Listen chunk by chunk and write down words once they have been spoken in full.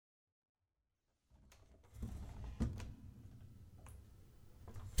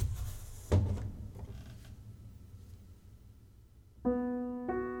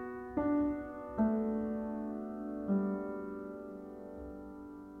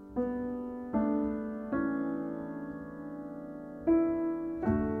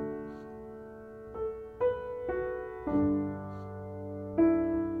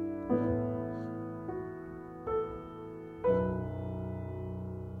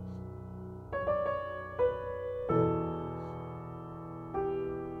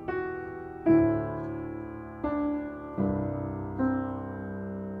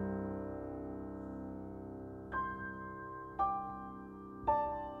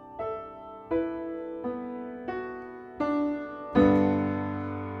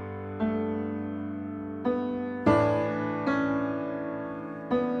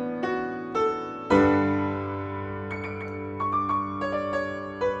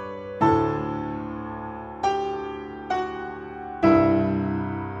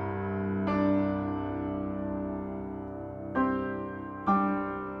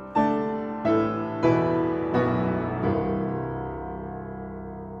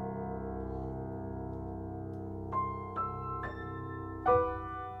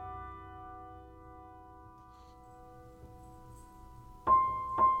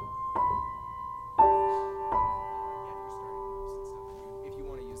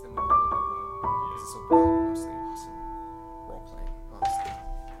this will probably be mostly some role playing,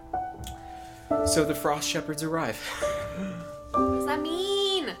 honestly. So the Frost Shepherds arrive. What does that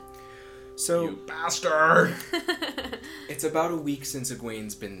mean? So You bastard! it's about a week since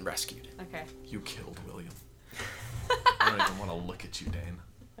Egwene's been rescued. Okay. You killed William. I don't even want to look at you, Dane.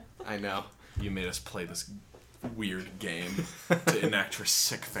 I know. You made us play this weird game to enact your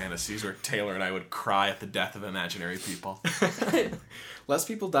sick fantasies where Taylor and I would cry at the death of imaginary people. Less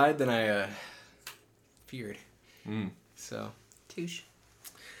people died than I feared. So. Touche.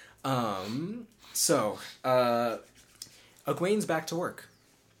 So, Egwene's back to work.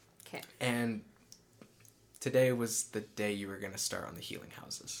 Okay. And today was the day you were going to start on the healing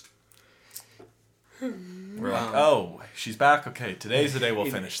houses. We're like, oh, she's back? Okay, today's the day we'll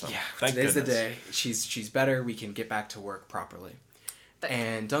finish them. Yeah, Thank today's goodness. the day. She's better. We can get back to work properly.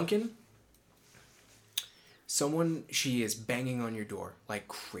 And Duncan, she is banging on your door like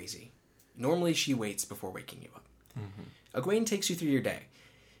crazy. Normally she waits before waking you up. Egwene takes you through your day.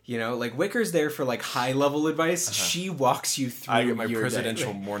 You know, like Wicker's there for like high level advice. She walks you through I get my your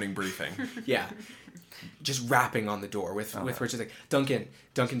presidential day. morning briefing. Yeah. Just rapping on the door with Richard like, Duncan,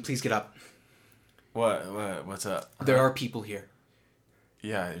 please get up. What's up? There are people here.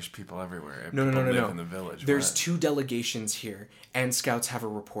 Yeah, there's people everywhere. No. People live in the village. There's What? 2 delegations here, and scouts have a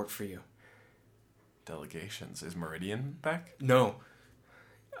report for you. Delegations. Is Meridian back? No.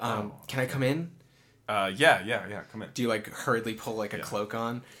 Can I come in? Yeah, come in. Do you like hurriedly pull like a cloak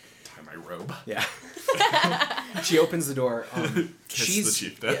on? Tie my robe. Yeah. She opens the door. Kiss the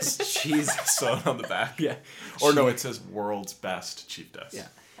chiefess. Yes, she's Sewn on the back. yeah. Or no, it says world's best chiefess. Yeah.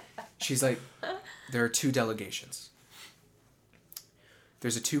 She's like, there are 2 delegations.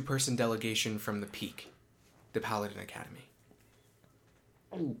 There's a 2-person delegation from the Peak, the Paladin Academy.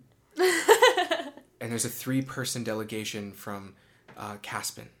 And there's a 3-person delegation from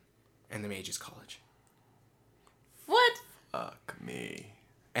Caspin and the Mages College. What? Fuck me.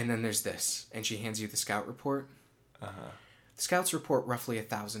 And then there's this, and she hands you the scout report. The scouts report roughly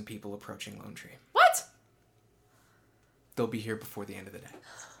 1,000 people approaching Lone Tree. What? They'll be here before the end of the day.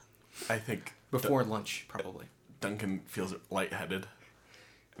 I think Before lunch, probably. Duncan feels lightheaded,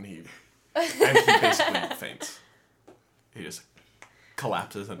 and he basically faints. He just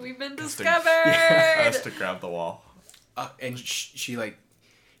collapses and We've been has to- discovered! has to grab the wall. And she like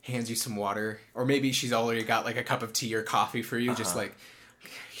hands you some water, or maybe she's already got like a cup of tea or coffee for you. Just like,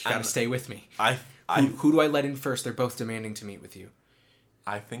 you gotta stay with me. Who do I let in first? They're both demanding to meet with you.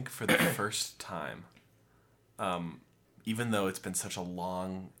 I think for the first time, even though it's been such a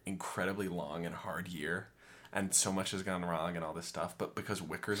long, incredibly long and hard year, and so much has gone wrong and all this stuff, but because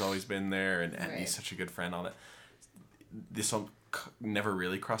Wicker's always been there and Right. he's such a good friend, all that, this all never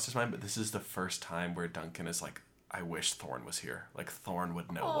really crossed his mind, but this is the first time where Duncan is like, I wish Thorn was here. Like, Thorn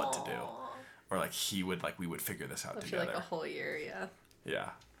would know what to do. Or like, we would figure this out For together. like a whole year, yeah. Yeah.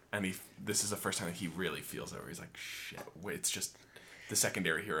 And this is the first time that he really feels over. He's like, shit, wait, it's just the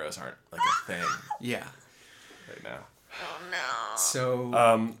secondary heroes aren't like a thing Yeah. right now. Oh no.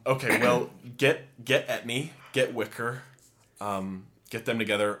 So Okay, well, get Etney, get Wicker, get them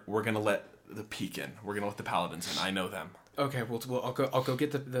together. We're gonna let the Peak in. We're gonna let the Paladins in. I know them. okay, well I'll go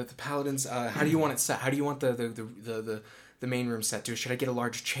get the paladins. How do you want it set? How do you want the main room set? Should I get a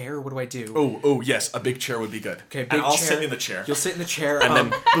large chair? What do I do? Oh, yes, a big chair would be good. Okay, big and I'll chair. sit in the chair. You'll sit in the chair. And then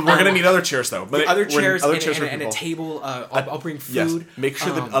but we're gonna need other chairs though. the other chairs, for and a people. table. I'll bring Yes, food. make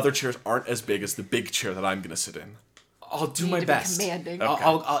sure the other chairs aren't as big as the big chair that I'm gonna sit in. I'll do You my need to be best. commanding. Okay.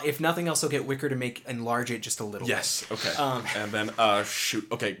 I'll if nothing else, I'll get Wicker to enlarge it just a little. Yes. Okay. Um, and then shoot.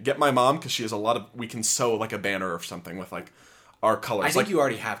 Okay, get my mom because she has a lot of. We can sew like a banner or something with like our colors. I think you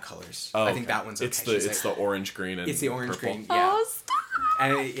already have colors. Oh, I think okay. that one's okay. It's the orange, green, and It's the orange, purple. green. Yeah. Oh, stop!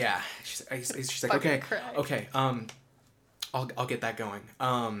 And yeah, she's like, Fucking okay, cry. okay. I'll get that going.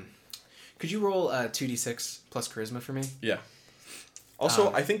 Could you roll 2d6 plus charisma for me? Yeah.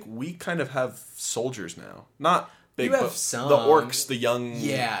 Also, I think we kind of have soldiers now. Not big, You have but some. the orcs, the young.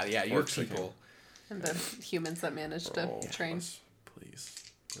 Yeah, your orcs, I people. And the humans that managed to Roll train. plus, please.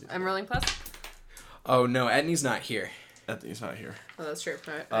 I'm rolling plus? Oh no, Etney's not here. Anthony's not here. Oh, that's true.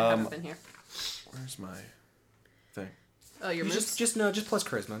 I haven't been here. Where's my thing? Oh, your You moves? just plus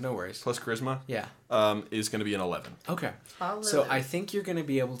charisma, no worries. Plus charisma. Yeah. Is going to be an 11. Okay. Hallelujah. So I think you're going to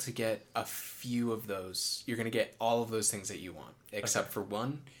be able to get a few of those. You're going to get all of those things that you want, except for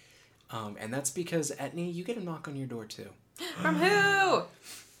one. And that's because Etney, you get a knock on your door too. From who?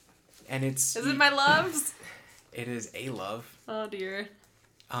 And it's Is it my loves? It is a love. Oh dear.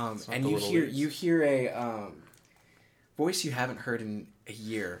 And the you little hear a voice you haven't heard in a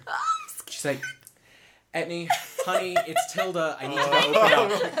year. She's like, Etney, Honey, it's Tilda. I need you to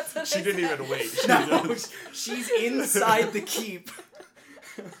open up. She didn't even wait. She No, just- she's inside the keep.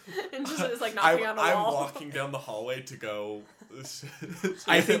 And just is like knocking on the I'm wall. walking down the hallway to go.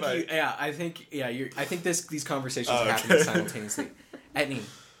 I think I think these conversations are happening simultaneously. Etney,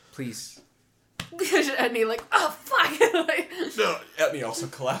 please. And he like, oh fuck. Like, No, Etney also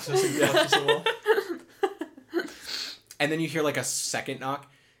collapses and collapses the wall. And then you hear like a second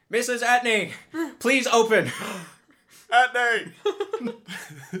knock. Mrs. Etney, please open. Etney!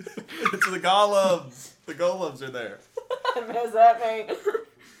 It's the golems. The golems are there. Miss Etney.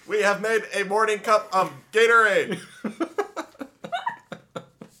 We have made a morning cup of Gatorade.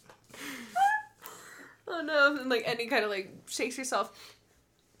 Oh no. And like Etney kind of like shakes herself.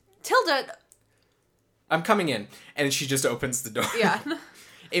 Tilda. I'm coming in. And she just opens the door. Yeah.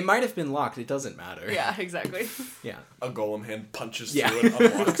 It might have been locked. It doesn't matter. Yeah, exactly. Yeah. A golem hand punches Yeah. through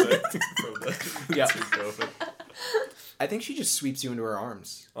and unlocks it from the Yeah. to open. I think she just sweeps you into her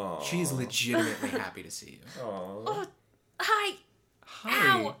arms. Aw. She's legitimately happy to see you. Aww. Oh, hi. Hi.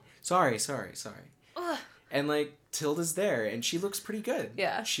 Ow. Sorry. Ugh. And like Tilda's there, and she looks pretty good.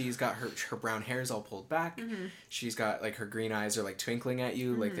 Yeah. She's got her brown hair's all pulled back. Mm-hmm. She's got like her green eyes are like twinkling at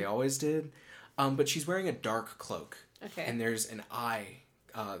you like they always did. But she's wearing a dark cloak. Okay. And there's an eye,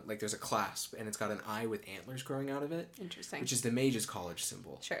 like there's a clasp, and it's got an eye with antlers growing out of it, Interesting. which is the Mage's College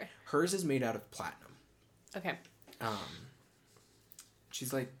symbol. Sure. Hers is made out of platinum. Okay.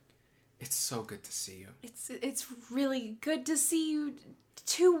 She's like, it's so good to see you. It's really good to see you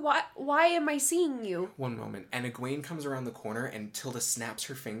too. Why am I seeing you? One moment, and Egwene comes around the corner, and Tilda snaps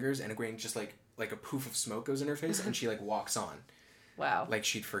her fingers, and Egwene just like a poof of smoke goes in her face, and she like walks on, Wow. like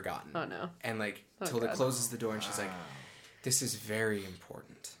she'd forgotten. Oh no. And like Oh, Tilda God. closes the door, and she's like, "This is very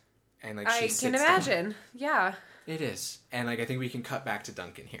important." And like I she can sits down. imagine. Yeah. It is, and like I think we can cut back to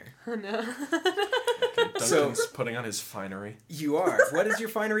Duncan here. Oh no. Duncan's putting on his finery. You are. What does your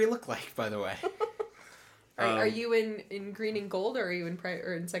finery look like, by the way? Are you in green and gold, or are you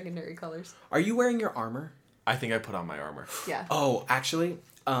in secondary colors? Are you wearing your armor? I think I put on my armor. Yeah. Oh, actually,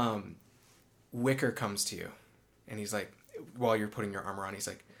 Wicker comes to you, and he's like, while you're putting your armor on, he's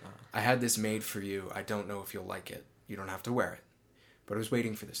like, I had this made for you. I don't know if you'll like it. You don't have to wear it. But I was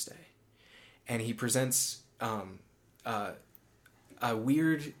waiting for this day. And he presents a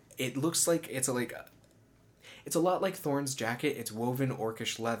weird, it looks like it's a lot like Thorn's jacket. It's woven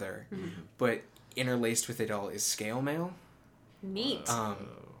orcish leather, but interlaced with it all is scale mail. Neat.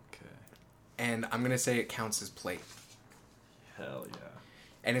 Okay. And I'm going to say it counts as plate. Hell yeah.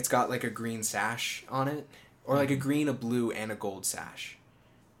 And it's got like a green sash on it, or like a green, a blue, and a gold sash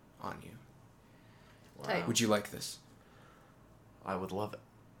on you. Tight. Would you like this? I would love it.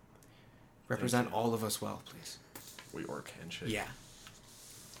 Represent Thank you. all of us well, please. We orc handshake. Yeah.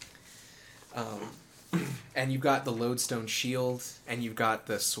 And you've got the lodestone shield, and you've got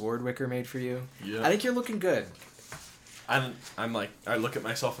the sword Wicker made for you. Yeah. I think you're looking good. I'm like, I look at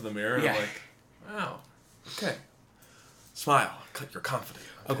myself in the mirror and Yeah. I'm like, wow, okay. Smile. You're confident.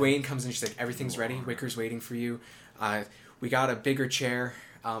 Egwene comes in, she's like, everything's ready. Wicker's waiting for you. We got a bigger chair.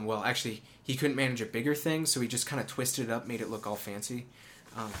 Well, actually, he couldn't manage a bigger thing, so he just kind of twisted it up, made it look all fancy.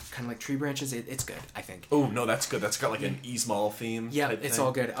 Kind of like tree branches. It's good, I think. Oh, no, that's good. That's got like an Easmal theme. Yeah, type it's thing.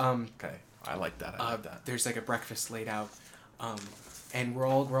 all good. Okay. I like that. I like that. There's like a breakfast laid out, and we're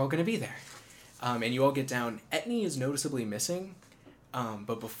all gonna be there. And you all get down. Etney is noticeably missing,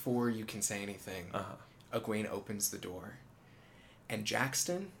 but before you can say anything, Egwene opens the door, and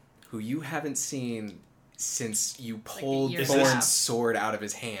Jackson, who you haven't seen since you pulled year and a half. Thorn's sword out of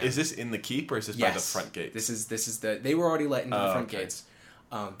his hand. Is this in the keep or is this by the front gate? This is the. They were already let into the front okay. gates.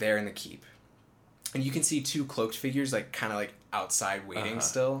 They're in the keep, and you can see two cloaked figures, like kind of like outside waiting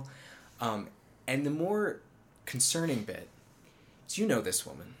still. And the more concerning bit is, you know this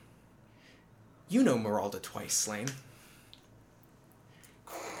woman. You know Meralda Twice Slain.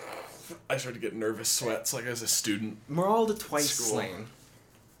 I started to get nervous sweats like as a student. Meralda Twice School. Slain.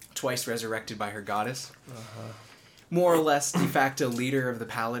 Twice resurrected by her goddess. More or less de facto leader of the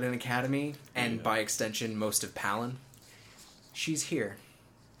Paladin Academy, and by extension, most of Palin. She's here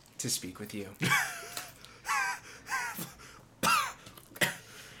to speak with you.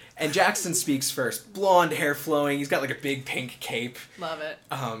 And Jackson speaks first. Blonde hair flowing. He's got like a big pink cape. Love it.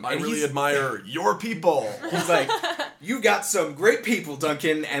 I And really he's- admire your people. He's like, you got some great people,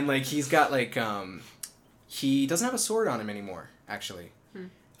 Duncan. And like, he's got like, he doesn't have a sword on him anymore, actually.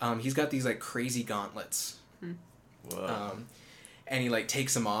 He's got these like crazy gauntlets. Whoa. And he like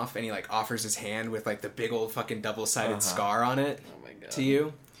takes them off, and he like offers his hand with like the big old fucking double-sided scar on it Oh my god. to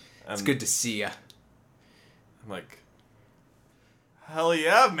you. It's good to see ya. I'm like, hell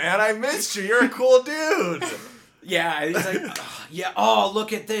yeah, man! I missed you. You're a cool dude. Yeah, he's like, "Ugh, yeah, oh,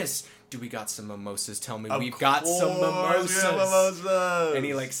 look at this. Do we got some mimosas? Tell me we've got some mimosas. We have mimosas. And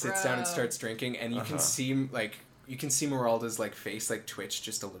he like sits down and Bro. starts drinking, and you can see Meralda's like face like twitch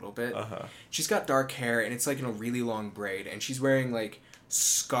just a little bit. She's got dark hair, and it's like in a really long braid, and she's wearing like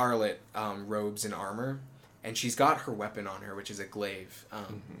scarlet robes and armor, and she's got her weapon on her, which is a glaive.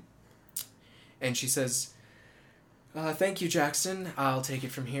 And she says, "Thank you, Jackson. I'll take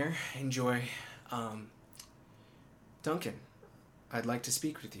it from here. Enjoy. Duncan, I'd like to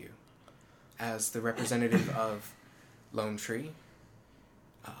speak with you as the representative of Lone Tree,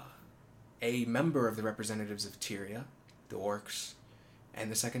 a member of the representatives of Tyria, the Orcs,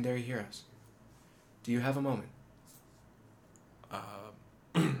 and the Secondary Heroes. Do you have a moment?"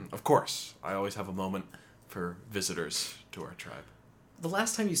 Of course. I always have a moment for visitors to our tribe. The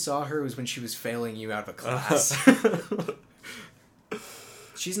last time you saw her was when she was failing you out of a class.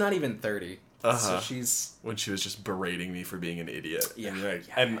 She's not even 30. So she's... When she was just berating me for being an idiot. Yeah.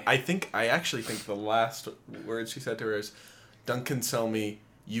 And I actually think the last words she said to her is, "Duncan Selmy,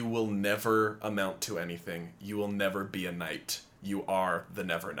 you will never amount to anything. You will never be a knight. You are the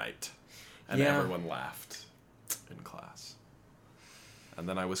Never Knight." And Yeah. everyone laughed in class. And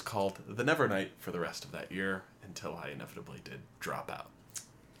then I was called the Never Knight for the rest of that year until I inevitably did drop out.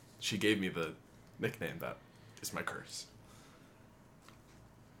 She gave me the nickname that is my curse.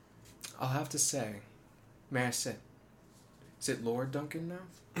 I'll have to say, may I sit? Is it Lord Duncan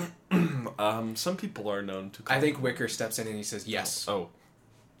now? Some people are known to call I think Wicker steps in and he says, "Yes, Oh,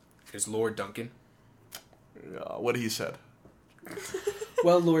 it's Lord Duncan." what he said.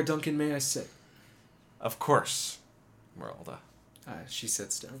 "Well, Lord Duncan, may I sit?" Of course, Meralda. She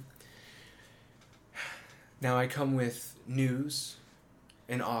sits down. "Now I come with news,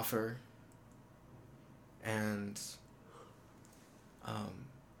 an offer, and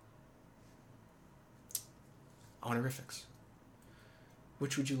honorifics.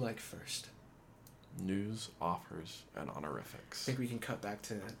 Which would you like first?" News, offers, and honorifics. I think we can cut back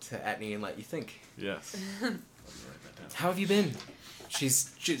to Etney and let you think. Yes. Let me write that down. How have you been?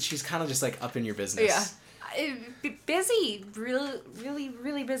 She's kind of just like up in your business. Yeah. Busy.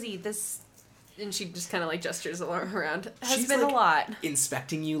 Really busy. This... And she just kind of like gestures around. Has She's, been like, a lot.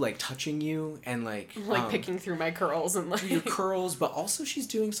 Inspecting you, like touching you, and like Picking through my curls and like... your curls, but also she's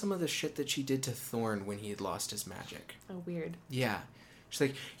doing some of the shit that she did to Thorn when he had lost his magic. Oh, weird. Yeah. She's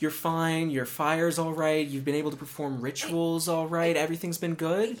like, "You're fine, your fire's alright, you've been able to perform rituals alright, everything's been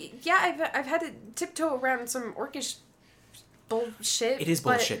good." Yeah, I've had to tiptoe around some orcish bullshit. It is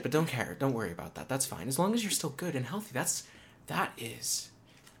bullshit, but don't care. Don't worry about that. That's fine. As long as you're still good and healthy, that is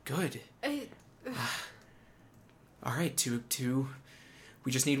good. Alright, two.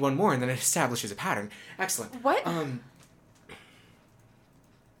 We just need one more, and then it establishes a pattern. Excellent. What?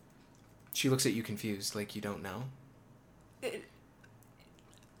 She looks at you confused, like you don't know.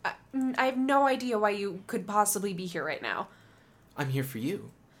 I have no idea why you could possibly be here right now. I'm here for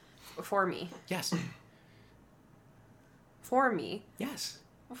you. For me. Yes. For me. Yes.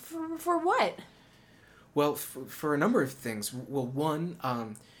 For what? Well, for a number of things. Well, one,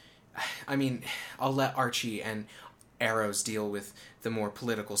 I mean, I'll let Archie and Arrows deal with the more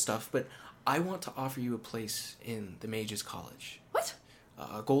political stuff, but I want to offer you a place in the Mages College. What?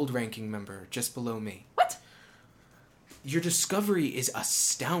 A gold ranking member just below me. What? Your discovery is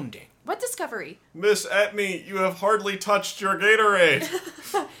astounding. What discovery? Miss Etney, you have hardly touched your Gatorade.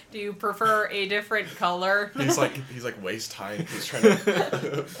 Do you prefer a different color? he's like waist high. And he's trying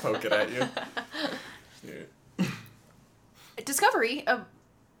to poke it at you. Yeah. Discovery?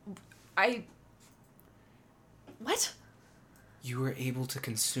 What? You were able to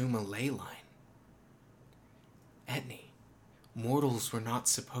consume a ley line. Etney, mortals were not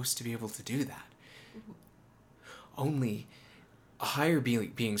supposed to be able to do that. Only higher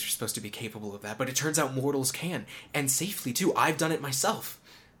beings are supposed to be capable of that, but it turns out mortals can, and safely too. I've done it myself.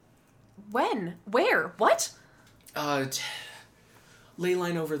 When? Where? What? Ley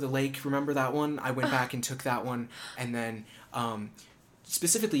line over the lake, remember that one? I went back and took that one, and then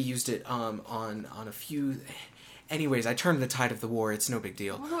specifically used it on a few... Anyways, I turned the tide of the war. It's no big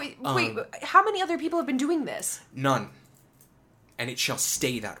deal. Wait, how many other people have been doing this? None. And it shall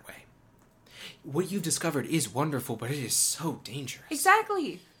stay that way. What you've discovered is wonderful, but it is so dangerous.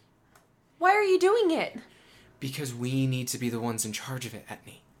 Exactly. Why are you doing it? Because we need to be the ones in charge of it,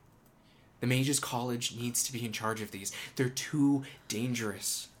 Etney. The Mages College needs to be in charge of these. They're too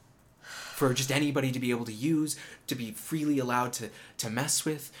dangerous for just anybody to be able to use, to be freely allowed to mess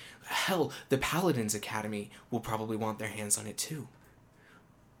with. Hell, the Paladins Academy will probably want their hands on it too.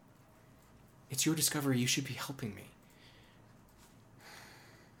 It's your discovery. You should be helping me.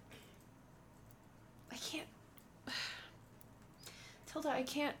 Tilda, I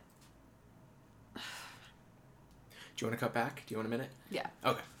can't... Do you want to cut back? Do you want a minute? Yeah.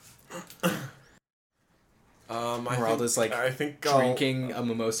 Okay. Esmeralda's I think drinking a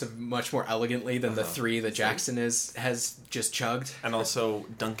mimosa much more elegantly than the 3 that Jackson has just chugged. And also,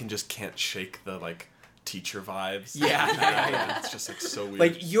 Duncan just can't shake the, teacher vibes. Yeah. It's just, so weird.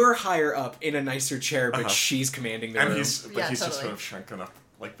 Like, you're higher up in a nicer chair, but she's commanding the room. And he's totally. just sort of shrunken up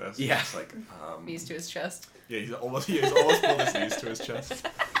like this. Yeah. It's like, Knees to his chest. Yeah, he's almost pulled his knees to his chest.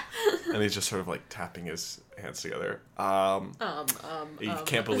 And he's just sort of, tapping his hands together. You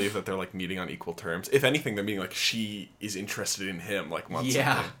can't believe that they're, meeting on equal terms. If anything, they're meeting, she is interested in him, wants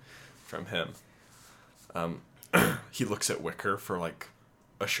something from him. He looks at Wicker for,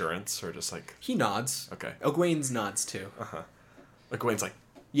 assurance, or just, He nods. Okay. Egwene's nods, too. Egwene's,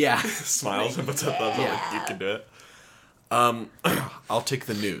 Yeah. smiles and puts a thumbs up, you can do it. I'll take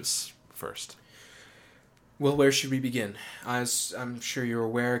the news first. Well, where should we begin? As I'm sure you're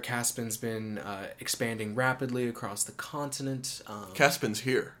aware, Caspian's been expanding rapidly across the continent. Caspian's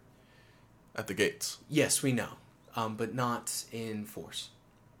here. At the gates. Yes, we know. But not in force.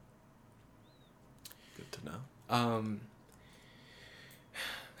 Good to know.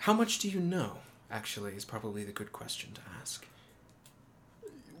 How much do you know, actually, is probably the good question to ask.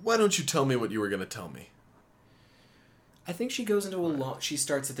 Why don't you tell me what you were going to tell me? I think she goes into a lot. She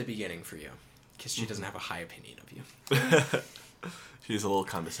starts at the beginning for you. Because she doesn't have a high opinion of you. She's a little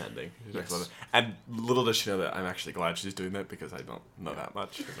condescending. Yes. And little does she know that I'm actually glad she's doing that because I don't know that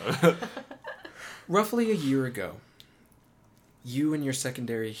much. Roughly a year ago, you and your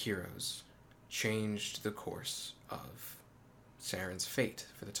secondary heroes changed the course of Saren's fate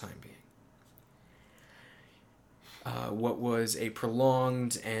for the time being. What was a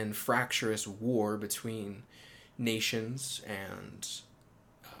prolonged and fractious war between nations and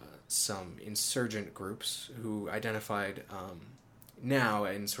some insurgent groups who identified now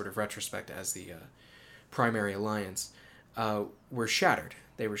in sort of retrospect as the primary alliance were shattered.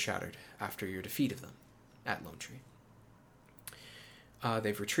 They were shattered after your defeat of them at Lone Tree.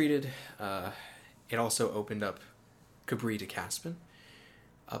 They've retreated. It also opened up Cabri to Caspian.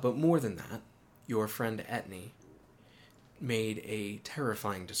 But more than that, your friend Etne made a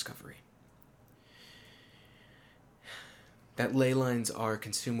terrifying discovery. That ley lines are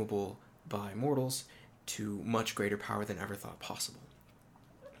consumable by mortals to much greater power than ever thought possible.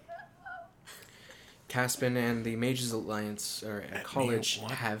 Caspian and the Mages Alliance at college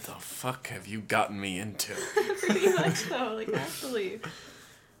have... What the fuck have you gotten me into? Pretty much so, actually.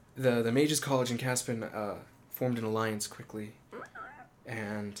 The Mages College in Caspian formed an alliance quickly,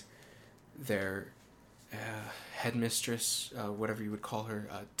 and their headmistress, whatever you would call her,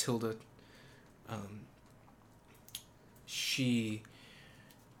 Tilda, she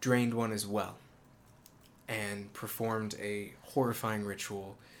drained one as well, and performed a horrifying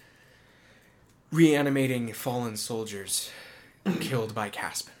ritual reanimating fallen soldiers killed by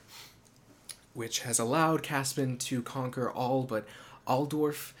Caspian, which has allowed Caspian to conquer all but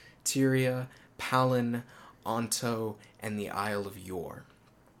Aldorf, Tyria, Palin, Onto, and the Isle of Yor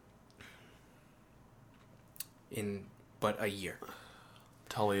in but a year.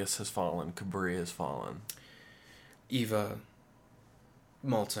 Tullius has fallen, Cabri has fallen. Eva,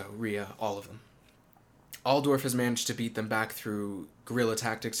 Malta, Rhea, all of them. Aldorf has managed to beat them back through guerrilla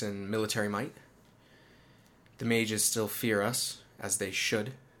tactics and military might. The mages still fear us, as they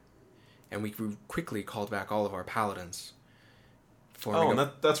should, and we quickly called back all of our paladins.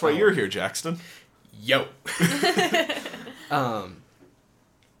 That's why you're here, Jackson. Yo!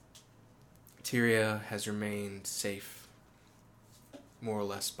 Tyria has remained safe, more or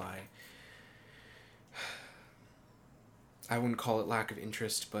less by... I wouldn't call it lack of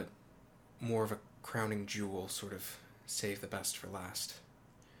interest, but more of a crowning jewel, sort of save the best for last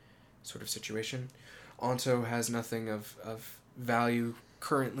sort of situation. Onto has nothing of value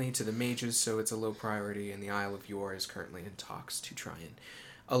currently to the mages, so it's a low priority, and the Isle of Yor is currently in talks to try and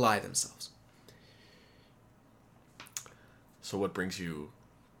ally themselves. So what brings you...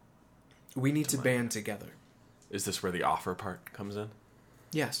 We need to band together. Is this where the offer part comes in?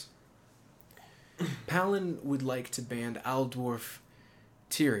 Yes. Palin would like to band Aldorf,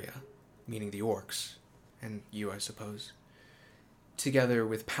 Tyria, meaning the orcs, and you, I suppose, together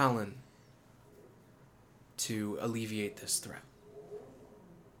with Palin to alleviate this threat.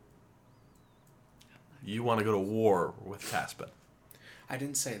 You want to go to war with Caspian? I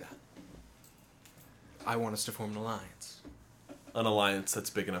didn't say that. I want us to form an alliance. An alliance that's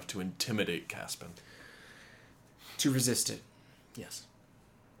big enough to intimidate Caspian. To resist it, yes.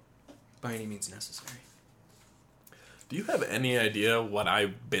 By any means necessary. Do you have any idea what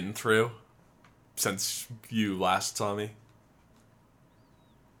I've been through since you last saw me?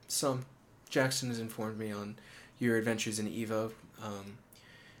 some. Jackson has informed me on your adventures in Evo.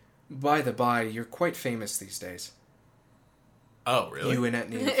 By the by, you're quite famous these days. Oh, really? You and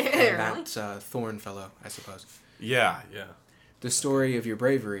Etney and that Thorn fellow, I suppose. Yeah. The story of your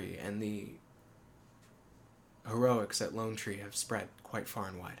bravery and the heroics at Lone Tree have spread quite far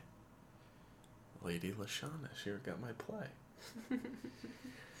and wide. Lady Lashana, she got my play.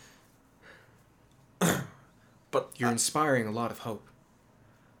 But You're inspiring a lot of hope.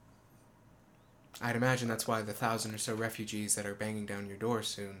 I'd imagine that's why the 1,000 or so refugees that are banging down your door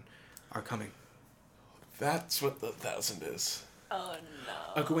soon are coming. that's what the 1,000 is. Oh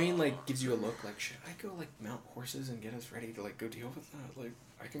no. Egwene, gives you a look should I go, mount horses and get us ready to, go deal with that?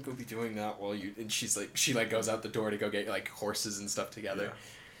 I can go be doing that while you... And she's, she, goes out the door to go get, horses and stuff together.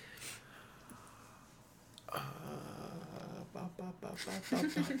 Yeah.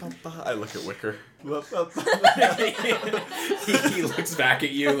 I look at Wicker. He looks back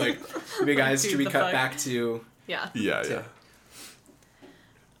at you, big eyes. Should we cut back to... Yeah. Yeah.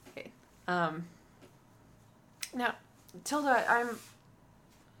 Okay. Now, Tilda,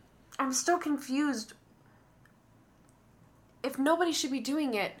 I'm still confused. If nobody should be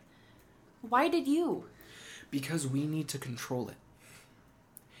doing it, why did you? Because we need to control it.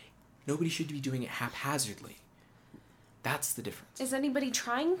 Nobody should be doing it haphazardly. That's the difference. Is anybody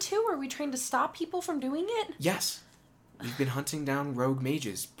trying to? Are we trying to stop people from doing it? Yes. We've been hunting down rogue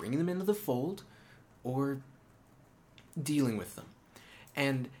mages, bringing them into the fold, or dealing with them.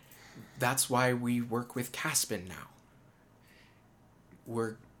 And that's why we work with Caspin now.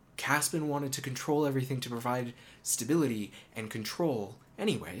 Caspin wanted to control everything to provide stability and control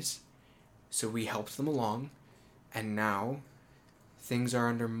anyways. So we helped them along, and now things are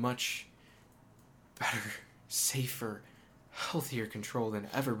under much better, safer, healthier control than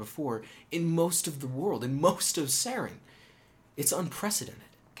ever before in most of the world, in most of Saren. It's unprecedented.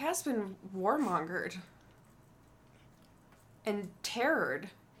 Caspin warmongered. And terrored.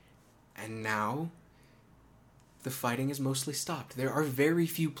 And now, the fighting is mostly stopped. There are very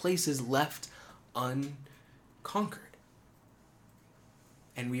few places left unconquered.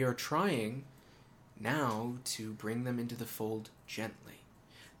 And we are trying now to bring them into the fold gently.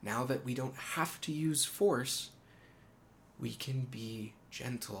 Now that we don't have to use force, we can be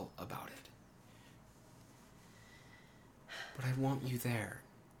gentle about it. But I want you there.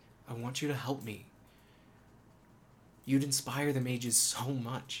 I want you to help me. You'd inspire the mages so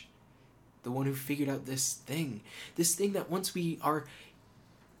much. The one who figured out this thing that once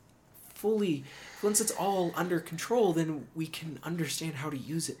it's all under control, then we can understand how to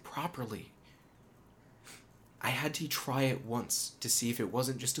use it properly. I had to try it once to see if it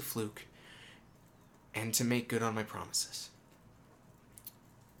wasn't just a fluke, and to make good on my promises.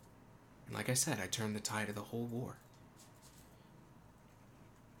 And like I said, I turned the tide of the whole war.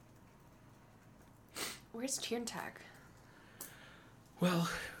 Where's Chirntag? Well,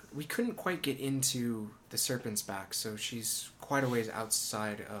 we couldn't quite get into the Serpent's Back, so she's quite a ways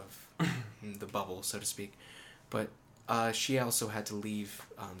outside of the bubble, so to speak. But she also had to leave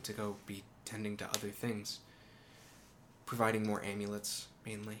to go be tending to other things. Providing more amulets,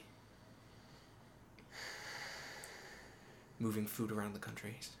 mainly. Moving food around the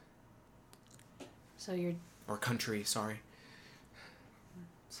country. So you're... Or country, sorry.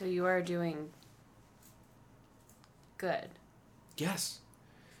 So you are doing... good. Yes.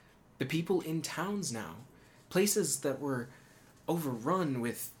 The people in towns now, places that were overrun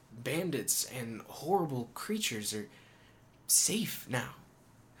with bandits and horrible creatures, are safe now.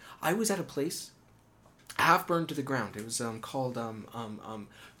 I was at a place half burned to the ground. It was called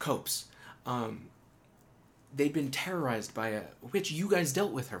Copes. They'd been terrorized by a witch. You guys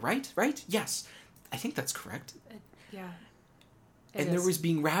dealt with her, right? Right? Yes. I think that's correct. Yeah. And there was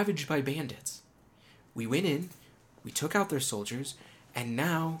being ravaged by bandits. We went in, we took out their soldiers, and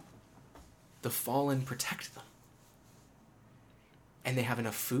now the Fallen protect them. And they have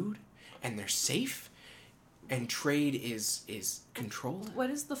enough food, and they're safe, and trade is controlled. What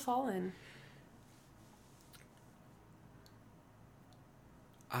is the Fallen?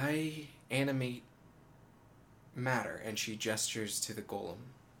 I animate matter, and she gestures to the golem.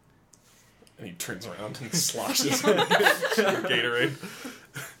 And he turns around and sloshes Gatorade.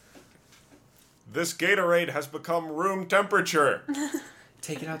 This Gatorade has become room temperature.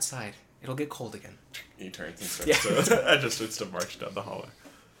 Take it outside. It'll get cold again. He turns and starts to march down the hallway.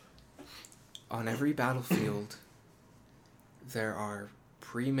 On every battlefield, there are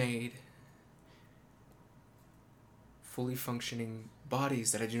pre-made, fully functioning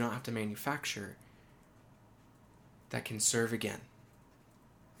bodies that I do not have to manufacture that can serve again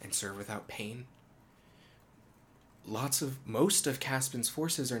and serve without pain most of Caspian's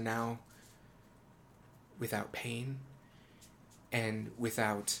forces are now without pain and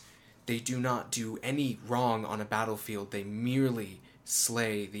they do not do any wrong on a battlefield. They merely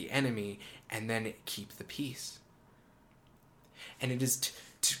slay the enemy and then keep the peace. And it is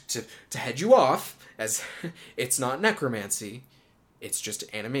to head you off, as it's not necromancy, it's just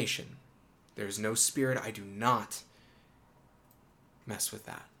animation. There's no spirit. I do not mess with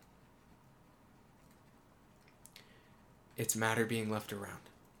that. It's matter being left around.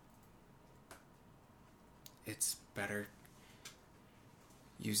 It's better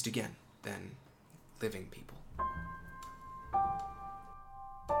used again than living people.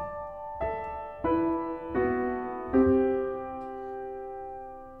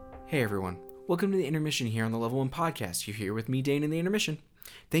 Hey everyone, welcome to the Intermission here on the Level 1 Podcast. You're here with me, Dane, in the Intermission.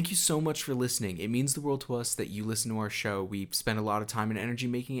 Thank you so much for listening. It means the world to us that you listen to our show. We spend a lot of time and energy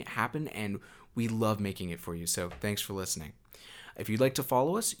making it happen, and we love making it for you, so thanks for listening. If you'd like to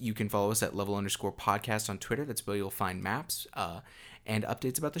follow us, you can follow us at level_podcast on Twitter. That's where you'll find maps and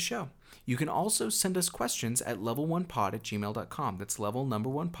updates about the show. You can also send us questions at level1pod@gmail.com. That's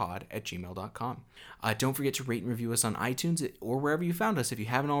level1pod@gmail.com. Don't forget to rate and review us on iTunes or wherever you found us if you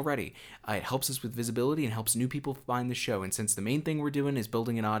haven't already. It helps us with visibility and helps new people find the show. And since the main thing we're doing is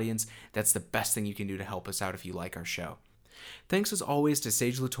building an audience, that's the best thing you can do to help us out if you like our show. Thanks as always to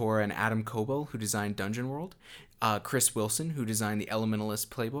Sage Latora and Adam Coble, who designed Dungeon World, Chris Wilson, who designed the Elementalist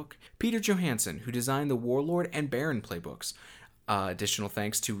playbook, Peter Johansson, who designed the Warlord and Baron playbooks. Additional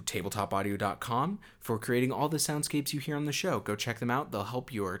thanks to tabletopaudio.com for creating all the soundscapes you hear on the show. Go check them out. They'll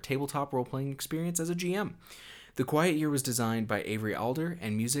help your tabletop role-playing experience as a GM. The Quiet Year was designed by Avery Alder,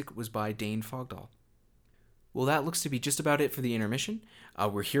 and music was by Dane Fogdahl. Well, that looks to be just about it for the intermission.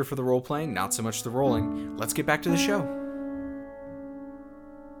 We're here for the role-playing, not so much the rolling. Let's get back to the show.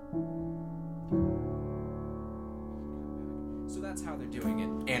 So that's how they're doing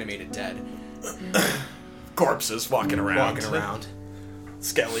it. Animated dead. Corpses walking around.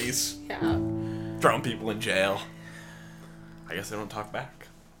 Skellies. Yeah. Throwing people in jail. I guess they don't talk back.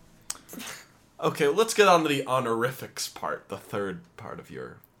 Okay, let's get on to the honorifics part, the third part of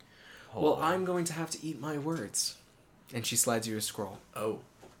your whole... Well, I'm going to have to eat my words. And she slides you a scroll. Oh.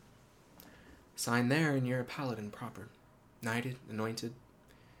 Sign there and you're a paladin proper. Knighted, anointed,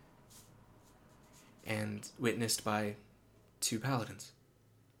 and witnessed by 2 paladins.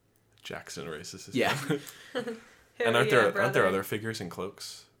 Jackson erases his Yeah. And aren't there other figures in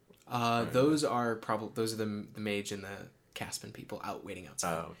cloaks? Those are the mage and the Caspian people out waiting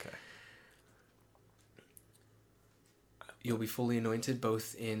outside. Oh, okay. You'll be fully anointed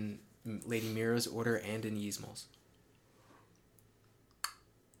both in Lady Mira's order and in Yzmal's.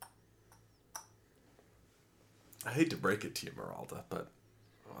 I hate to break it to you, Meralda, but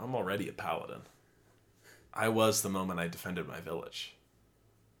I'm already a paladin. I was the moment I defended my village.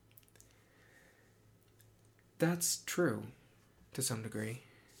 That's true, to some degree.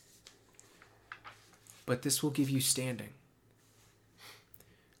 But this will give you standing.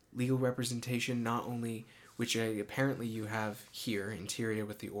 Legal representation, not only, which apparently you have here in Tyria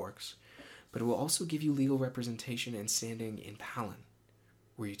with the orcs, but it will also give you legal representation and standing in Palin,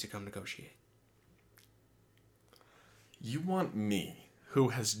 were you to come negotiate. You want me, who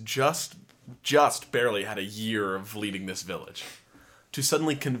has just barely had a year of leading this village, to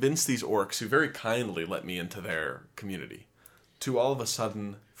suddenly convince these orcs, who very kindly let me into their community, to all of a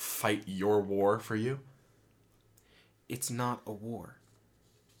sudden fight your war for you? It's not a war.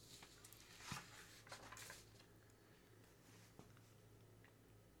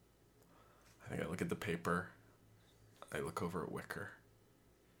 I think I look at the paper. I look over at Wicker.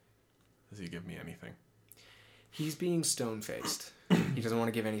 Does he give me anything? He's being stone-faced. He doesn't want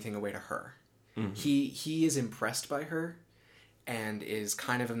to give anything away to her. Mm-hmm. He is impressed by her and is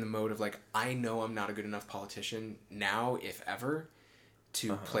kind of in the mode of like, I know I'm not a good enough politician now, if ever,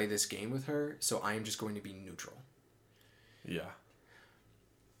 to play this game with her, so I am just going to be neutral. Yeah.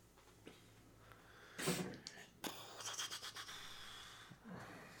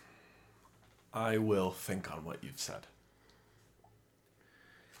 I will think on what you've said.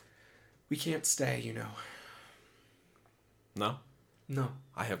 We can't stay, you know. No? No.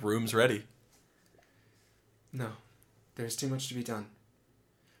 I have rooms ready. No. There's too much to be done.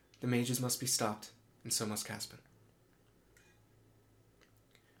 The mages must be stopped, and so must Caspian.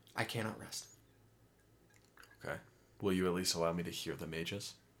 I cannot rest. Okay. Will you at least allow me to hear the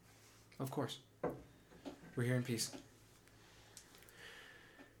mages? Of course. We're here in peace.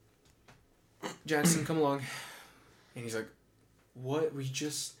 Jackson, come along. And he's like, what? We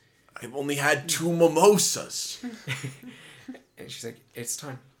just... I've only had 2 mimosas. And she's like, it's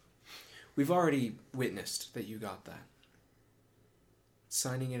time. We've already witnessed that you got that.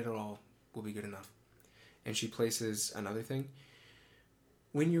 Signing it at all will be good enough. And she places another thing.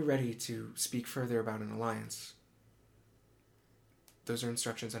 When you're ready to speak further about an alliance, those are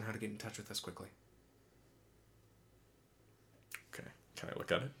instructions on how to get in touch with us quickly. Okay. Can I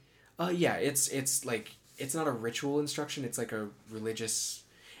look at it? Yeah, it's like, it's not a ritual instruction, it's like a religious,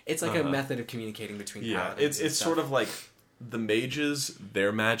 it's like a method of communicating between paladins. It's sort of like the mages,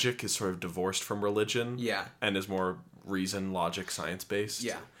 their magic is sort of divorced from religion. Yeah. And is more reason, logic, science based.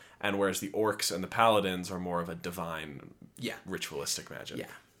 Yeah. And whereas the orcs and the paladins are more of a divine, Yeah. ritualistic magic. Yeah.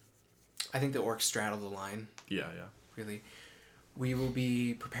 I think the orcs straddle the line. Yeah. Really. We will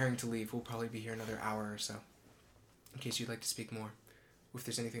be preparing to leave. We'll probably be here another hour or so. In case you'd like to speak more. Or if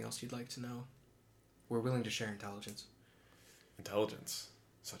there's anything else you'd like to know. We're willing to share intelligence. Intelligence?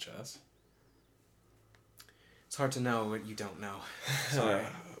 Such as? It's hard to know what you don't know. Sorry.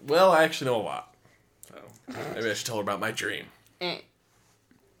 Well, I actually know a lot. So maybe I should tell her about my dream.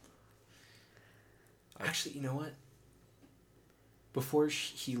 Actually, you know what? Before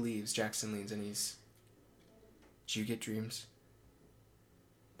he leaves, Jackson leans and he's... Do you get dreams?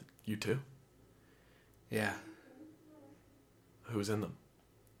 You too? Yeah. Who's in them?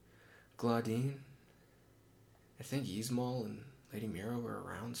 Glaudine. I think Yzmal and Lady Mira were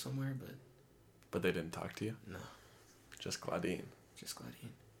around somewhere, but... But they didn't talk to you? No. Just Glaudine. Just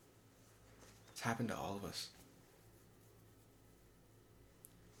Glaudine. It's happened to all of us.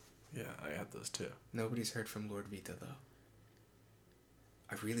 Yeah, I had those too. Nobody's heard from Lord Vita, though.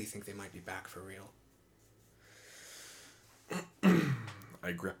 I really think they might be back for real.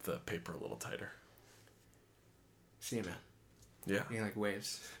 I grip the paper a little tighter. See you, man. Yeah. He, like,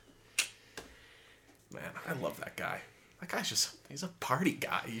 waves. Man, I love that guy. That guy's he's a party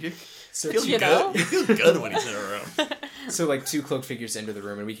guy. You So feel you good. know? You feel good when he's in a room. So, like, two cloaked figures enter the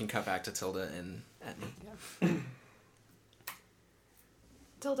room, and we can cut back to Tilda and Etney.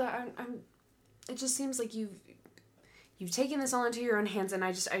 Tilda, I'm. It just seems like you've taken this all into your own hands, and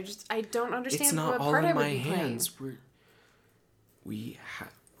I don't understand It's not what all part I in would my be playing. hands. We're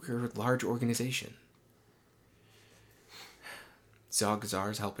a large organization.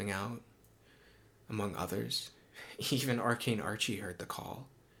 Zogzar's helping out, among others. Even Arcane Archie heard the call.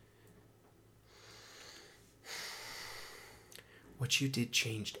 What you did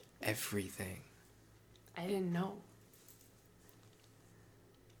changed everything. I didn't know.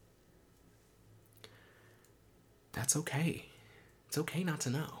 That's okay. It's okay not to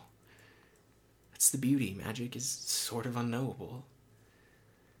know. That's the beauty. Magic is sort of unknowable.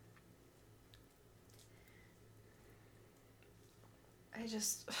 I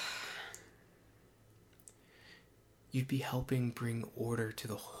just... You'd be helping bring order to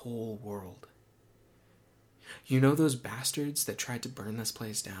the whole world. You know those bastards that tried to burn this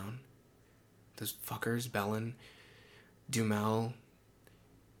place down? Those fuckers, Bellin, Dumel,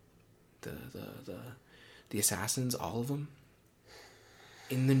 the assassins, all of them?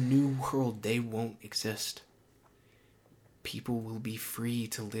 In the new world, they won't exist. People will be free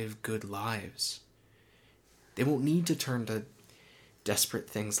to live good lives. They won't need to turn to desperate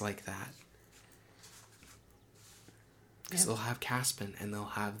things like that. Because they'll have Caspin and they'll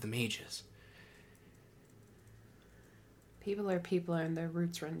have the mages. People are people and their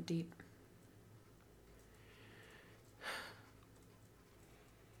roots run deep.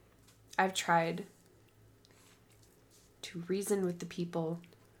 I've tried to reason with the people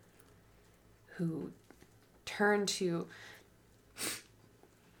who turn to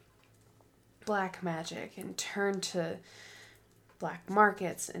black magic and turn to black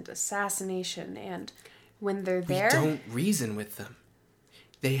markets and assassination, and when they're there... We don't reason with them.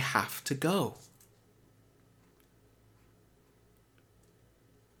 They have to go.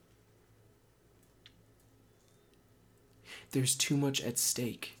 There's too much at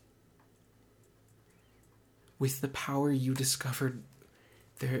stake. With the power you discovered,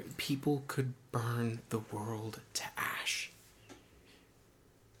 people could burn the world to ash.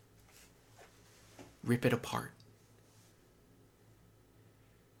 Rip it apart.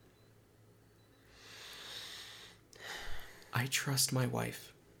 I trust my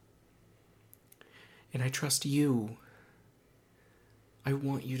wife. And I trust you. I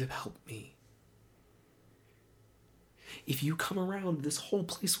want you to help me. If you come around, this whole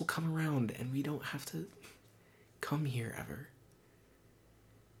place will come around, and we don't have to come here ever.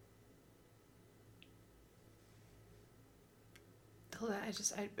 Tilda,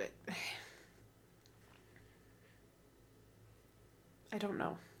 I don't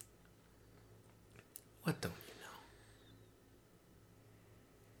know. What don't you know?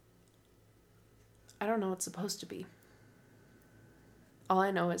 I don't know what's supposed to be. All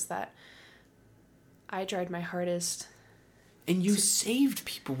I know is that I tried my hardest. And you saved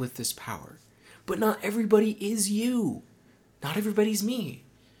people with this power. But not everybody is you. Not everybody's me.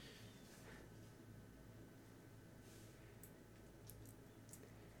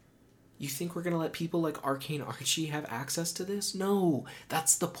 You think we're going to let people like Arcane Archie have access to this? No,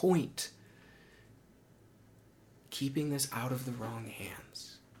 that's the point. Keeping this out of the wrong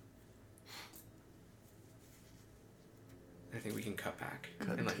hands. I think we can cut back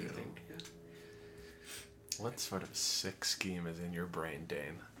and let you think. Yeah. What sort of sick scheme is in your brain,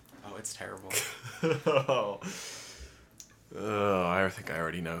 Dane? Oh, it's terrible. Oh, I think I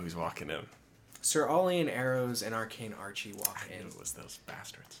already know who's walking in. Sir Aullian Arrows and Arcane Archie walk in. It was those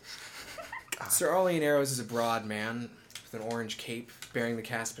bastards. Sir Aullian Arrows is a broad man with an orange cape bearing the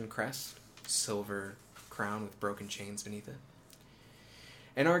Caspian crest, silver crown with broken chains beneath it.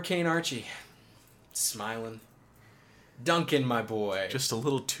 And Arcane Archie, smiling. Duncan, my boy. Just a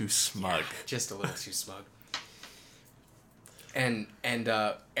little too smug. Yeah, just a little too smug. And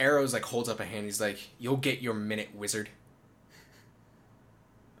Arrows like holds up a hand. He's like, "You'll get your minute, wizard.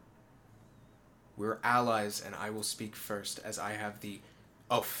 We're allies, and I will speak first, as I have the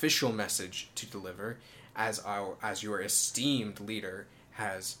official message to deliver, as your esteemed leader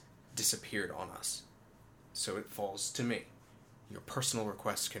has disappeared on us. So it falls to me. Your personal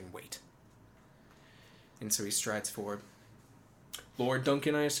request can wait." And so he strides forward. Lord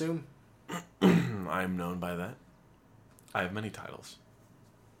Duncan, I assume? I'm known by that. I have many titles.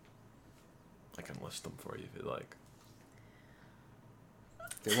 I can list them for you if you'd like.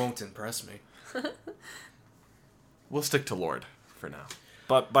 They won't impress me. We'll stick to Lord for now.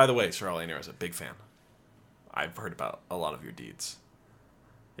 But, by the way, Sir Aullian is a big fan. I've heard about a lot of your deeds.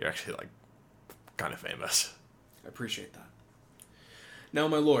 You're actually, like, kind of famous. I appreciate that. Now,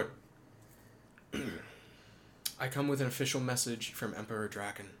 my lord, I come with an official message from Emperor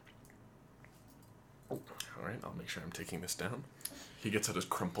Draken. Alright, I'll make sure I'm taking this down. He gets out his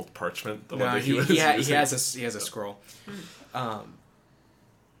crumpled parchment. The No, one that he was has a scroll.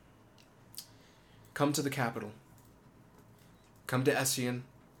 Come to the capital. Come to Essian.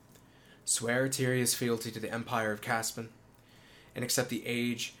 Swear Tyrion's fealty to the Empire of Caspian, and accept the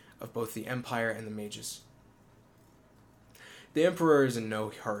age of both the Empire and the mages. The Emperor is in no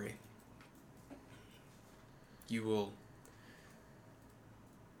hurry. You will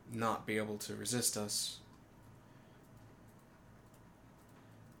not be able to resist us,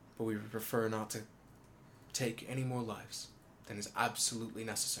 but we would prefer not to take any more lives than is absolutely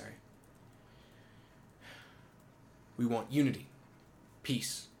necessary. We want unity,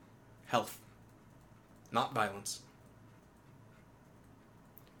 peace, health, not violence.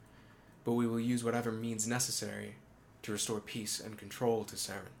 But we will use whatever means necessary to restore peace and control to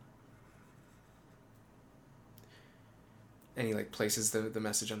Saren. And he like places the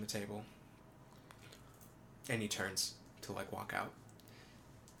message on the table. And he turns to like walk out.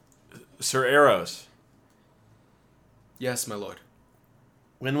 Sir Arrows, Yes, my lord.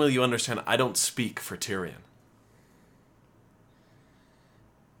 when will you understand I don't speak for Tyrion?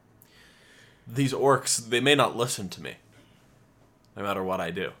 These orcs, they may not listen to me, no matter what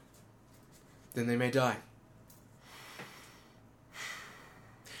I do. Then they may die.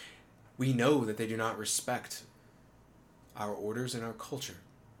 We know that they do not respect our orders and our culture,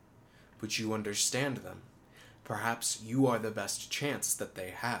 but you understand them. Perhaps you are the best chance that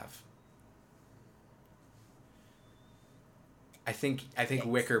they have. I think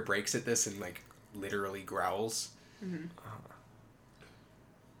Wicker breaks at this and like literally growls. Mm-hmm.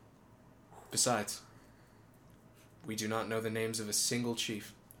 Besides, we do not know the names of a single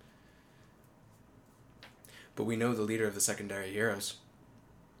chief. But we know the leader of the secondary heroes.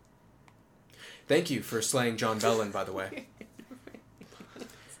 Thank you for slaying John Bellin, by the way.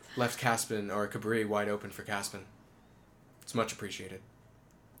 Left Caspian, or Cabri, wide open for Caspian. It's much appreciated.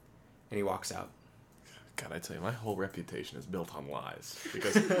 And he walks out. God, I tell you, my whole reputation is built on lies.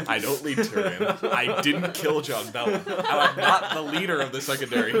 Because I don't lead Tyrion. I didn't kill John Bellin. And I'm not the leader of the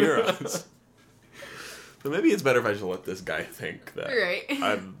secondary heroes. So maybe it's better if I just let this guy think that Right.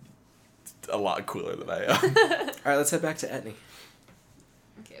 I'm a lot cooler than I am. Alright, let's head back to Etne.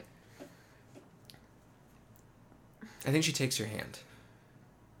 Okay. I think she takes your hand.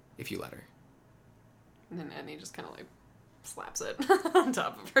 If you let her. And then Annie just kind of like slaps it on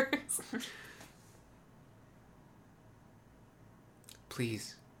top of hers.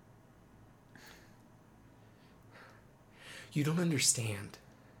 Please. You don't understand.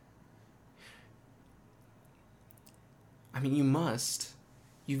 I mean, you must.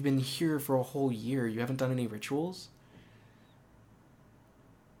 You've been here for a whole year. You haven't done any rituals?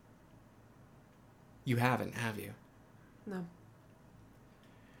 You haven't, have you? No.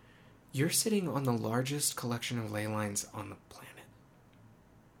 You're sitting on the largest collection of ley lines on the planet.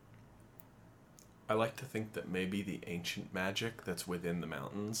 I like to think that maybe the ancient magic that's within the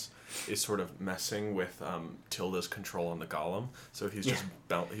mountains is sort of messing with Tilda's control on the golem. So he's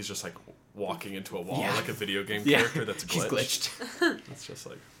he's just like walking into a wall like a video game character that's glitched. He's glitched. It's just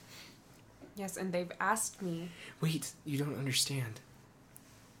like... Yes, and they've asked me. Wait, you don't understand.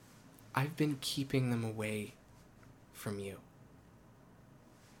 I've been keeping them away from you.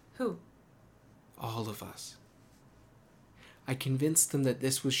 Who? All of us. I convinced them that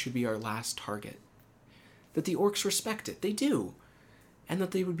this should be our last target. That the orcs respect it. They do. And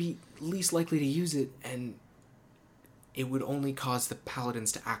that they would be least likely to use it, and it would only cause the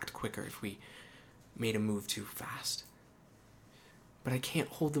paladins to act quicker if we made a move too fast. But I can't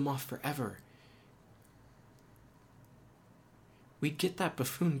hold them off forever. We'd get that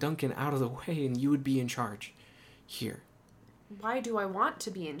buffoon Duncan out of the way, and you would be in charge. Here. Why do I want to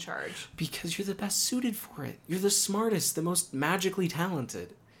be in charge? Because you're the best suited for it. You're the smartest, the most magically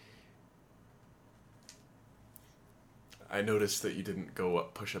talented. I noticed that you didn't go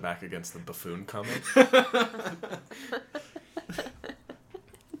push it back against the buffoon comment.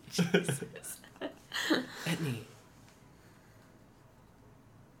 Jesus. Etney.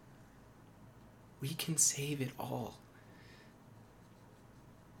 We can save it all.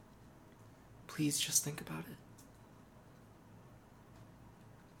 Please just think about it.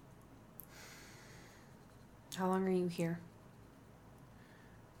 How long are you here?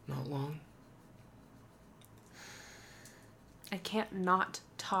 Not long. I can't not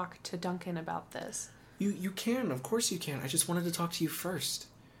talk to Duncan about this. You can, of course you can. I just wanted to talk to you first.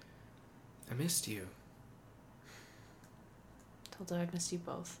 I missed you. Tilda, I've missed you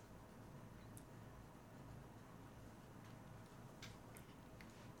both.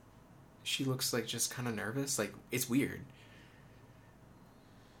 She looks like just kind of nervous. Like, it's weird.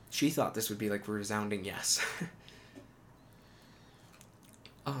 She thought this would be like a resounding yes.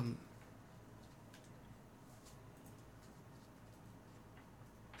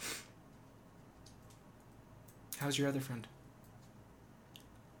 How's your other friend?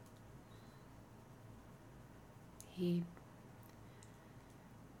 He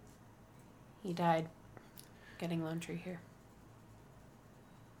died getting Lone Tree here.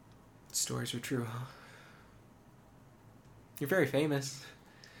 Stories are true, huh? You're very famous.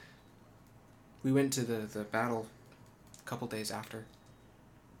 We went to the battle a couple days after.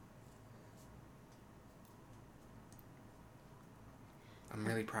 I'm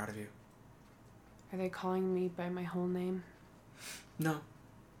really proud of you. Are they calling me by my whole name? No.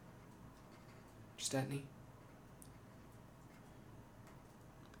 Just Etney.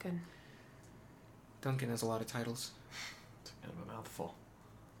 Good. Duncan has a lot of titles. It's kind of a mouthful.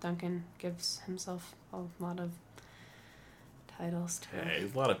 Duncan gives himself a lot of titles to Hey,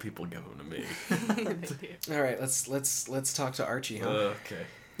 a lot of people give them to me. All right, let's talk to Archie, huh? Okay.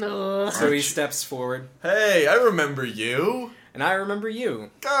 So he steps forward, Hey, I remember you. and I remember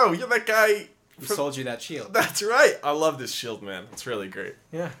you. Go, you're that guy. Who sold you that shield? That's right. I love this shield, man. It's really great.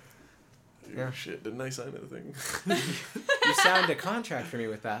 Yeah. Yeah. Shit, didn't I sign anything? You signed a contract for me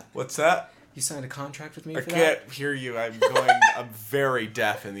with that. What's that? You signed a contract with me I for can't that? hear you. I'm very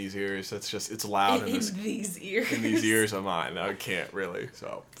deaf in these ears. It's loud in these ears. in these ears of mine. I can't really.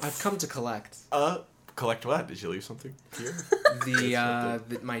 So I've come to collect collect what? Did you leave something here?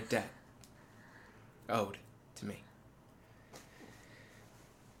 my debt owed to me.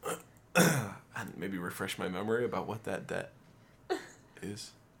 And maybe refresh my memory about what that debt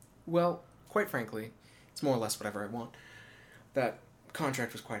is. Well, quite frankly, it's more or less whatever I want. That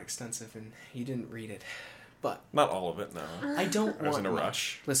contract was quite extensive, and you didn't read it. But Not all of it, no. I don't I was want in a much.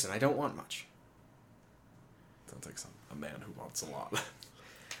 rush. Listen, I don't want much. Sounds like a man who wants a lot.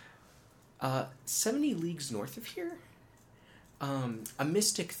 70 leagues north of here, a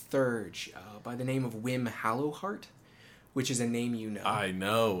mystic thurge by the name of Wim Hallowheart, which is a name you know. I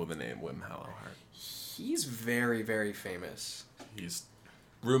know the name Wim Hallowheart. He's very, very famous. He's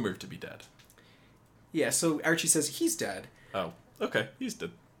rumored to be dead. Yeah, so Archie says he's dead. Oh, okay. He's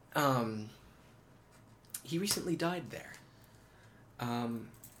dead. He recently died there.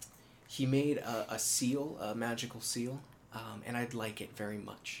 He made a seal, a magical seal, and I'd like it very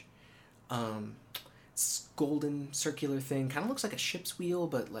much. It's golden, circular thing. Kind of looks like a ship's wheel,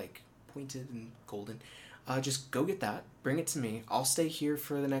 but like pointed and golden. Just go get that. Bring it to me. I'll stay here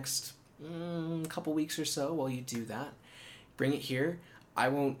for the next couple weeks or so while you do that. Bring it here. I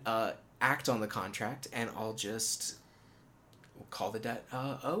won't act on the contract, and I'll just call the debt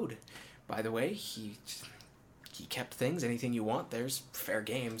owed. By the way, he kept things. Anything you want, there's fair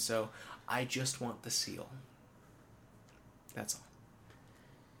game. So I just want the seal. That's all.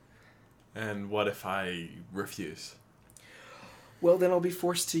 And what if I refuse? Well, then I'll be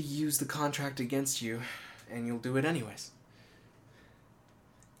forced to use the contract against you, and you'll do it anyways.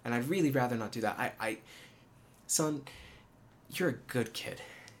 And I'd really rather not do that. Son, you're a good kid.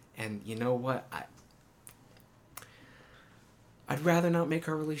 And you know what? I'd rather not make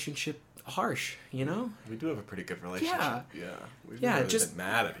our relationship harsh, you know? We do have a pretty good relationship. Yeah. We've Yeah, never just been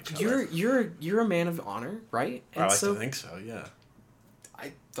mad at each other. You're a man of honor, right? And I like to think so, yeah.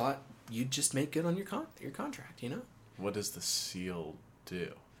 I thought you'd just make good on your contract, you know? What does the seal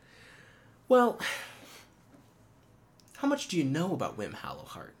do? Well, how much do you know about Wim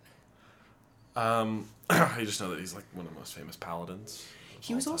Hallowheart? I just know that he's like one of the most famous paladins.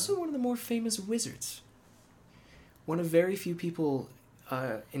 He was also one of the more famous wizards. One of very few people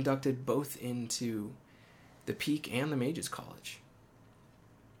inducted both into the Peak and the Mages College.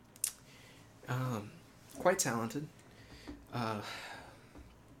 Quite talented.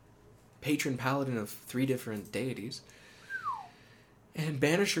 Patron paladin of 3 different deities. And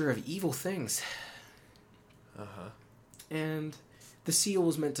banisher of evil things. Uh-huh. And the seal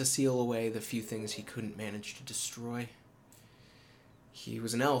was meant to seal away the few things he couldn't manage to destroy. He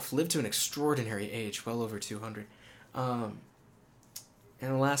was an elf, lived to an extraordinary age, well over 200. In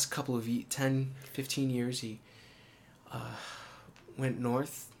the last couple of 10, 15 years, he went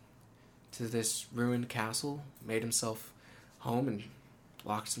north to this ruined castle, made himself home, and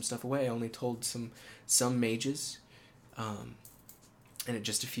locked some stuff away. Only told some mages, and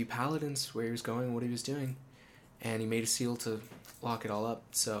just a few paladins where he was going, what he was doing. And he made a seal to lock it all up.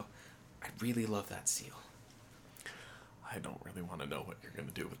 So I really love that seal. I don't really want to know what you're going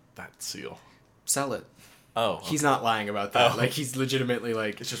to do with that seal. Sell it. Oh. Okay. He's not lying about that. Oh. Like, he's legitimately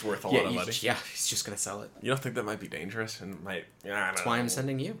like... It's just worth a lot of money. Yeah, he's just going to sell it. You don't think that might be dangerous and might... That's why I'm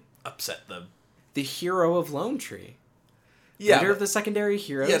sending you. Upset them. The hero of Lone Tree. Yeah. Leader of the secondary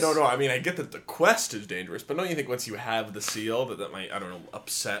heroes. Yeah, no. I mean, I get that the quest is dangerous, but don't you think once you have the seal that might, I don't know,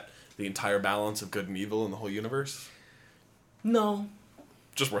 upset the entire balance of good and evil in the whole universe? No.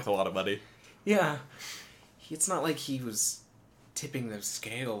 Just worth a lot of money. Yeah. It's not like he was tipping the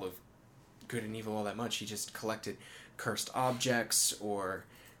scale of good and evil all that much. He just collected cursed objects or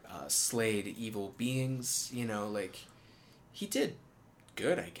slayed evil beings. You know, like, he did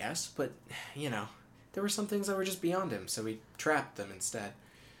good, I guess, but, you know, there were some things that were just beyond him, so he trapped them instead.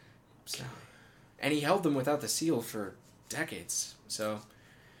 So, and he held them without the seal for decades, so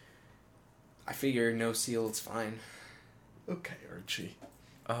I figure no seal, it's fine. Okay, Archie.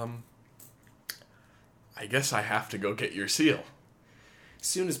 I guess I have to go get your seal. As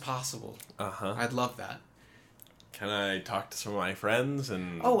soon as possible. Uh-huh. I'd love that. Can I talk to some of my friends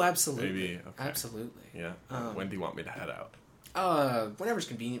and... Oh, absolutely. Maybe, okay. Absolutely. Yeah. When do you want me to head out? Whenever's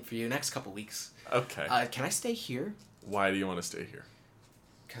convenient for you, next couple weeks. Okay. Can I stay here? Why do you want to stay here?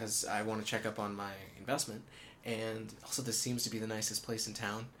 Because I want to check up on my investment, and also this seems to be the nicest place in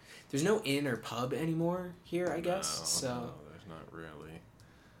town. There's no inn or pub anymore here, I guess, so... No, there's not really.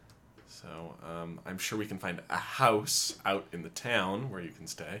 So, I'm sure we can find a house out in the town where you can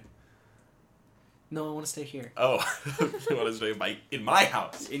stay. No, I want to stay here. Oh, you want to stay in my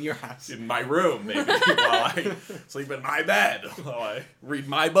house? In your house. In my room, maybe, while I sleep in my bed, while I read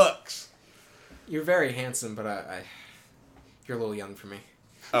my books. You're very handsome, but you're a little young for me.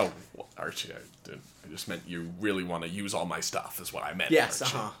 Oh, well, Archie, I just meant you really want to use all my stuff, is what I meant. Yes,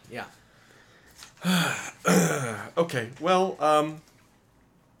 Archie. yeah. Okay, well,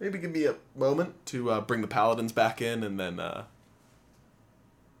 maybe give me a moment to bring the paladins back in, and then, Yeah.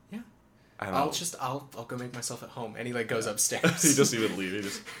 I don't know. I'll go make myself at home. And he, like, goes upstairs. He doesn't even leave, he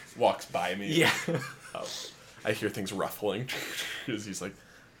just walks by me. Yeah. Oh, I hear things ruffling, as he's, like,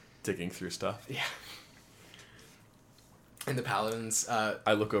 digging through stuff. Yeah. And the paladins,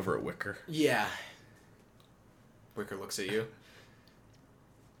 I look over at Wicker. yeah. Wicker looks at you.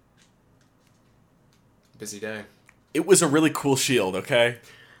 Busy day. It was a really cool shield, okay?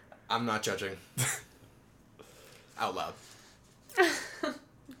 I'm not judging. Out loud.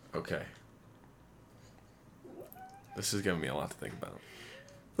 Okay. This is giving me a lot to think about.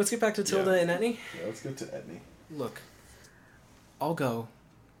 Let's get back to Tilda and Etney. Yeah, let's get to Etney. Look, I'll go.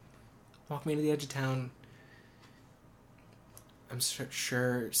 Walk me to the edge of town. I'm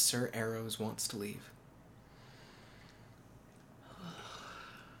sure Sir Arrows wants to leave.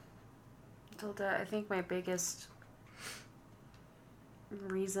 Tilda, I think my biggest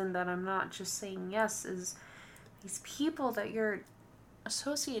reason that I'm not just saying yes is these people that you're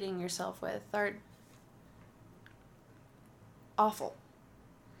associating yourself with are awful.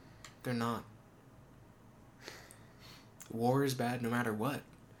 They're not. War is bad no matter what.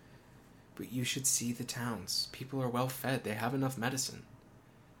 But you should see the towns. People are well fed. They have enough medicine.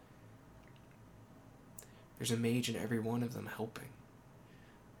 There's a mage in every one of them helping.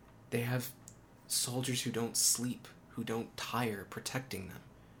 They have soldiers who don't sleep, who don't tire, protecting them,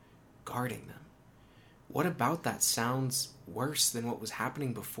 guarding them. What about that sounds worse than what was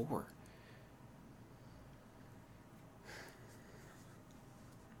happening before?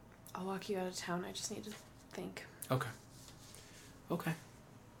 I'll walk you out of town. I just need to think. Okay.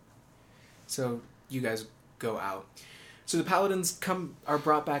 So you guys go out. So the paladins are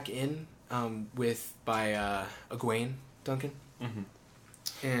brought back in by Egwene, Duncan.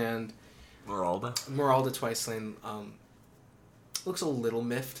 Mm-hmm. And Meralda Twiceland looks a little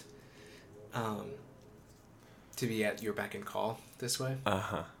miffed to be at your beck and call this way.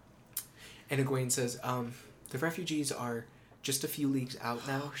 Uh-huh. And Egwene says, the refugees are just a few leagues out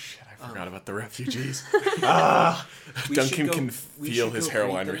now. Oh, shit, I forgot about the refugees. We Duncan should can feel his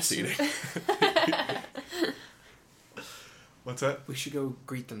hairline greet them receding. What's that? We should go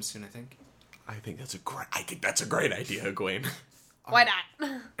greet them soon, I think. I think that's a great idea, Egwene. Why not?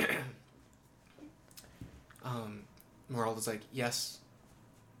 Meralda's like, yes,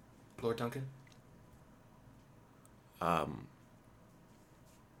 Lord Duncan?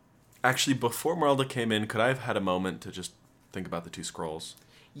 Actually, before Meralda came in, could I have had a moment to just think about the two scrolls?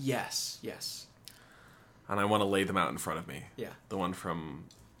 Yes. And I want to lay them out in front of me. Yeah. The one from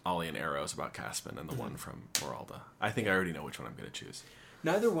Ollie and Arrows about Caspin, and the one from Meralda. I think I already know which one I'm going to choose.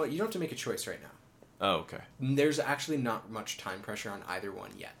 Neither one. You don't have to make a choice right now. Oh, okay. There's actually not much time pressure on either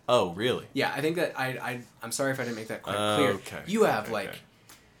one yet. Oh, really? Yeah, I think that I'm sorry if I didn't make that quite clear. Okay. You have Okay.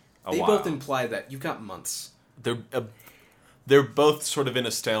 They both imply that you've got months. They're both sort of in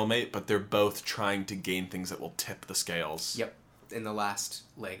a stalemate, but they're both trying to gain things that will tip the scales. Yep, in the last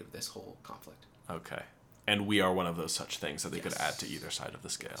leg of this whole conflict. Okay. And we are one of those such things that they could add to either side of the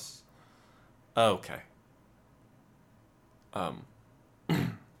scale. Yes. Okay.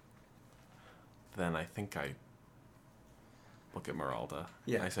 Then I think I look at Meralda.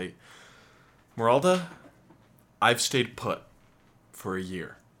 Yeah. And I say, Meralda, I've stayed put for a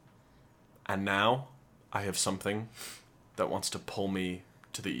year. And now I have something that wants to pull me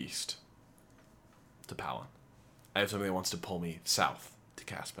to the east, to Palin. I have something that wants to pull me south, to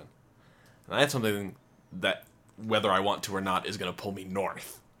Caspin. And I have something that, whether I want to or not, is going to pull me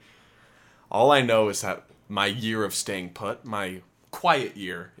north. All I know is that my year of staying put, my quiet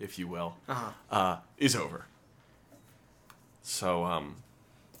year, if you will, is over. So,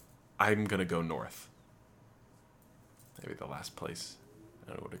 I'm going to go north. Maybe the last place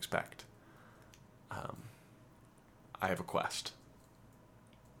I would expect. I have a quest.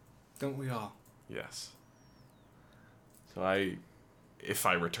 Don't we all? Yes. So if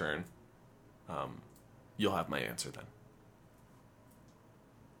I return, you'll have my answer then.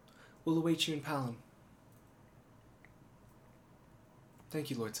 We'll await you in Palin. Thank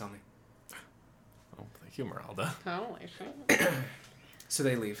you, Lord Selmy. Oh, thank you, Meralda. Holy shit. So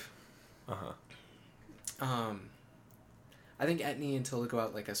they leave. Uh-huh. I think Etney and Tilda go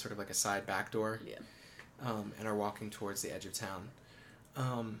out like a sort of like a side back door. Yeah. And are walking towards the edge of town.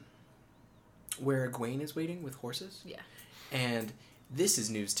 Where Egwene is waiting with horses. Yeah. And this is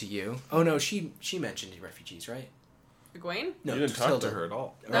news to you. Oh no, she mentioned refugees, right? Egwene? No, you didn't talk Tilda. to her at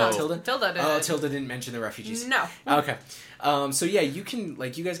all. No, Tilda? Tilda did. Oh, Tilda didn't mention the refugees. No. Okay. So yeah, you can,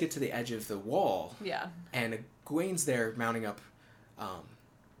 like, you guys get to the edge of the wall. Yeah. And Egwene's there mounting up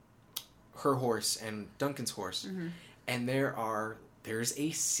her horse and Duncan's horse. Mm-hmm. And there's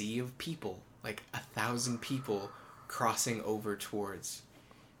a sea of people, like 1,000 people crossing over towards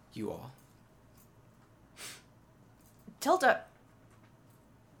you all. Tilda,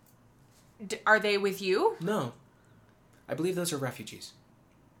 are they with you? No. I believe those are refugees.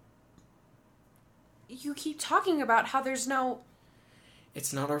 You keep talking about how there's no...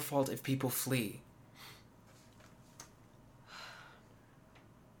 It's not our fault if people flee.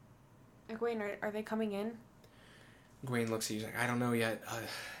 Egwene, are they coming in? Egwene looks at you like, I don't know yet.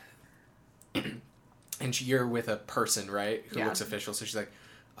 And you're with a person, right? Who looks official. So she's like,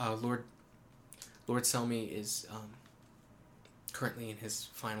 Lord Selmy is currently in his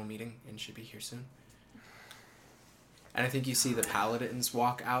final meeting and should be here soon. And I think you see the paladins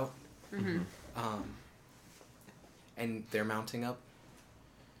walk out. Mm-hmm. And they're mounting up.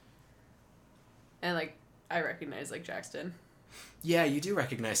 And, like, I recognize, like, Jackson. Yeah, you do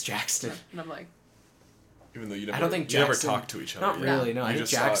recognize Jackson. And I'm like... Even though you I don't think never Jackson, talked to each other. Not really, no. You I think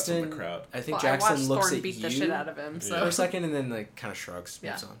just saw it Jackson. from the crowd. I think I Jackson watched looks Thorn at beat you the shit out of him, so... for a second, and then like kind of shrugs,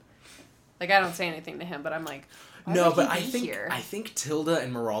 moves on. Like, I don't say anything to him, but I'm like, no, but I think Tilda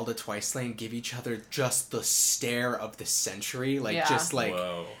and Meralda Twicelane give each other just the stare of the century, like just like,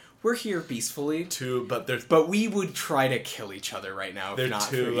 whoa. we're here peacefully. But we would try to kill each other right now. They're if not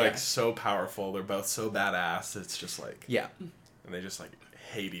two, for, like, so powerful. They're both so badass. It's just, like... Yeah. And they just, like,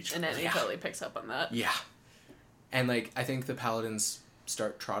 hate each And other. then he totally picks up on that. Yeah. And, like, I think the paladins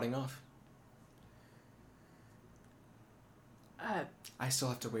start trotting off. I still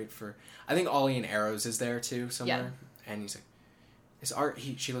have to wait for... I think Ollie and Arrows is there, too, somewhere. Yeah. And he's like,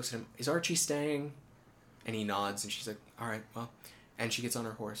 she looks at him, is Archie staying? And he nods, and she's like, all right, well... And she gets on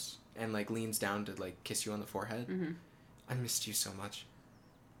her horse and, like, leans down to, like, kiss you on the forehead. Mm-hmm. I missed you so much.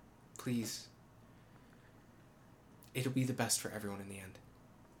 Please. It'll be the best for everyone in the end.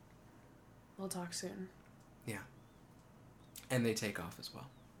 We'll talk soon. Yeah. And they take off as well.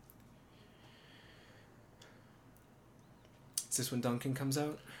 Is this when Duncan comes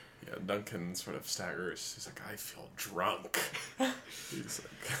out? Yeah, Duncan sort of staggers. He's like, I feel drunk. He's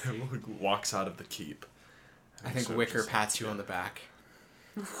like, walks out of the keep. I think Wicker pats you on the back.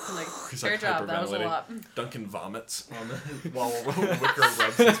 Like, he's fair like job, that was a lot. Duncan vomits on the while Wicker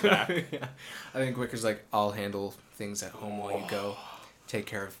rubs his back. Yeah. I think Wicker's like, I'll handle things at home while you go. Take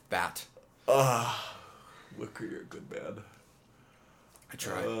care of Bat. Wicker, you're a good man. I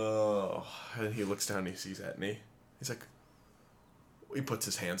tried. And he looks down and he sees Etney. He's like, he puts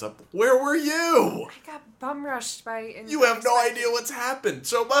his hands up. Where were you? I got bum rushed by... You have no idea what's happened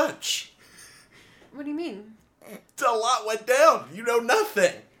so much. What do you mean? A lot went down. You know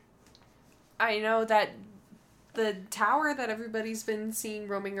nothing. I know that the tower that everybody's been seeing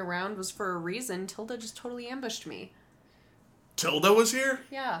roaming around was for a reason. Tilda just totally ambushed me. Tilda was here?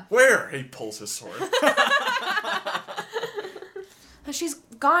 Yeah. Where? He pulls his sword. She's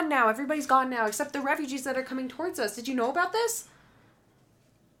gone now. Everybody's gone now, except the refugees that are coming towards us. Did you know about this?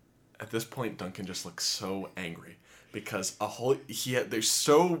 At this point, Duncan just looks so angry. Because there's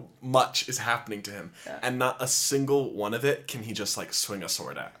so much is happening to him, and not a single one of it can he just like swing a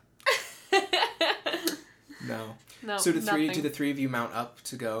sword at. No. So do the three of you mount up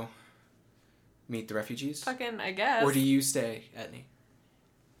to go meet the refugees? Fucking, I guess. Or do you stay, Etney?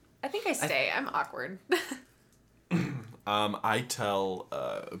 I think I stay. I'm awkward. I tell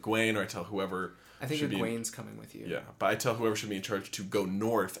Egwene, or I tell whoever. I think Egwene's coming with you. Yeah, but I tell whoever should be in charge to go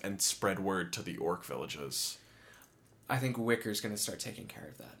north and spread word to the orc villages. I think Wicker's going to start taking care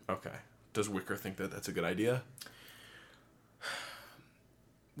of that. Okay. Does Wicker think that that's a good idea?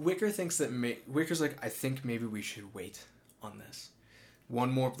 Wicker thinks that... Wicker's like, I think maybe we should wait on this.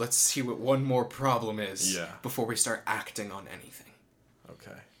 Let's see what one more problem is before we start acting on anything.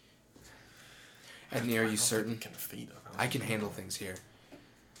 Okay. Edney, are you certain? I can handle things. Things here.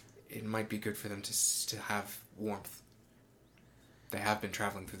 It might be good for them to have warmth. They have been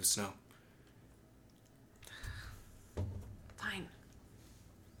traveling through the snow. Fine.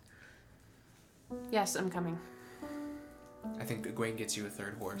 Yes, I'm coming. I think Egwene gets you a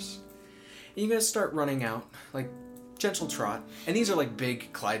third horse. And you guys start running out, like, gentle trot. And these are, like,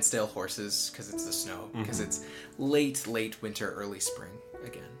 big Clydesdale horses, because it's the snow. Because it's late winter, early spring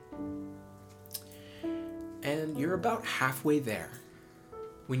again. And you're about halfway there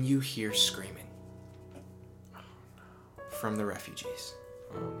when you hear screaming. Oh, no. From the refugees.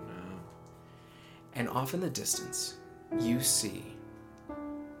 Oh, no. And off in the distance, you see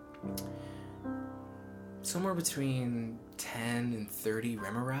somewhere between 10 and 30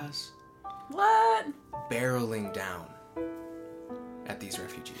 Remoras. What? Barreling down at these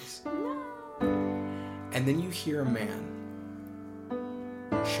refugees. No. And then you hear a man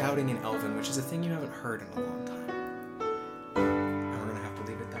shouting in Elven, which is a thing you haven't heard in a long time. And we're gonna have to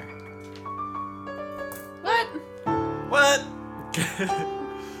leave it there. What?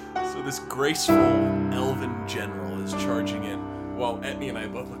 So this graceful Elven general is charging in, while Etney and I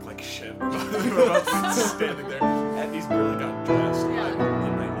both look like shit. We're both standing there. Etney's barely got dressed. Yeah. I'm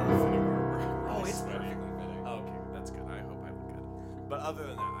in my elf anymore. We're Oh, it's sweaty. perfectly fitting. Okay, that's good. I hope I look good. But other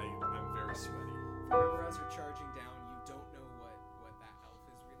than that,